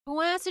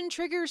Powassan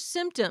triggers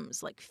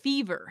symptoms like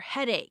fever,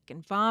 headache,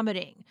 and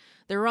vomiting.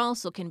 There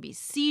also can be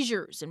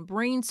seizures and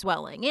brain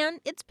swelling, and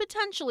it's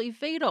potentially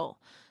fatal.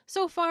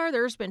 So far,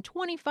 there's been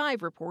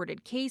 25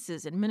 reported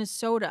cases in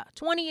Minnesota,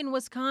 20 in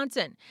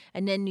Wisconsin,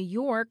 and in New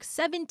York,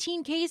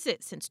 17 cases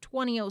since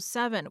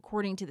 2007,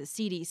 according to the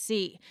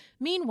CDC.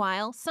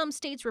 Meanwhile, some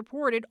states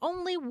reported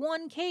only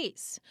one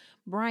case.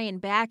 Brian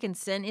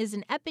Backinson is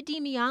an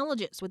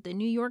epidemiologist with the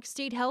New York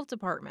State Health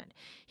Department.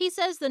 He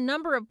says the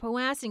number of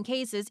Powassan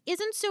cases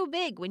isn't so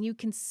big when you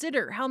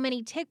consider how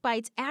many tick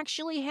bites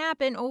actually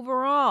happen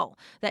overall.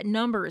 That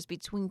number is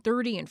between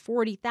 30 and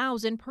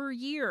 40,000 per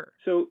year.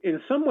 So,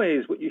 in some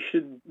ways, what you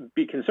should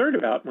be concerned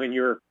about when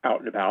you're out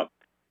and about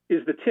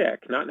is the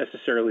tick, not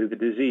necessarily the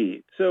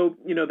disease. So,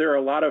 there are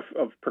a lot of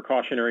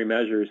precautionary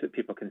measures that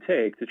people can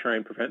take to try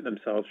and prevent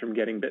themselves from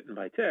getting bitten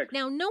by ticks.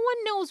 Now, no one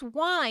knows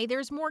why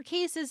there's more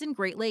cases in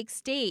Great Lakes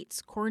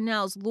states.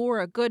 Cornell's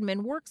Laura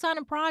Goodman works on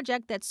a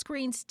project that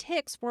screens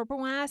ticks for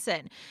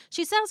Powassan.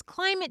 She says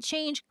climate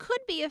change could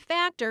be a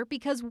factor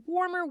because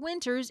warmer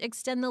winters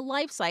extend the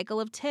life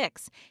cycle of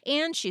ticks.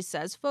 And she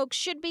says folks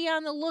should be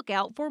on the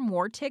lookout for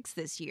more ticks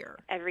this year.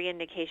 Every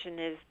indication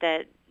is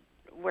that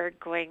we're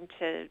going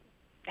to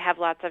have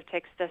lots of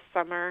ticks this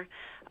summer.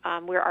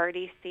 We're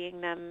already seeing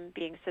them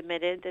being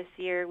submitted this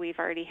year. We've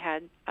already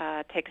had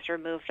ticks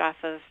removed off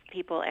of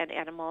people and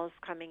animals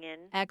coming in.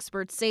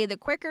 Experts say the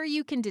quicker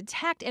you can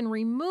detect and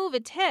remove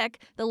a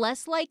tick, the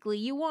less likely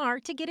you are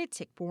to get a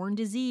tick-borne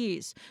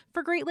disease.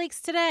 For Great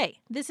Lakes Today,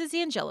 this is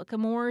Angelica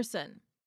Morrison.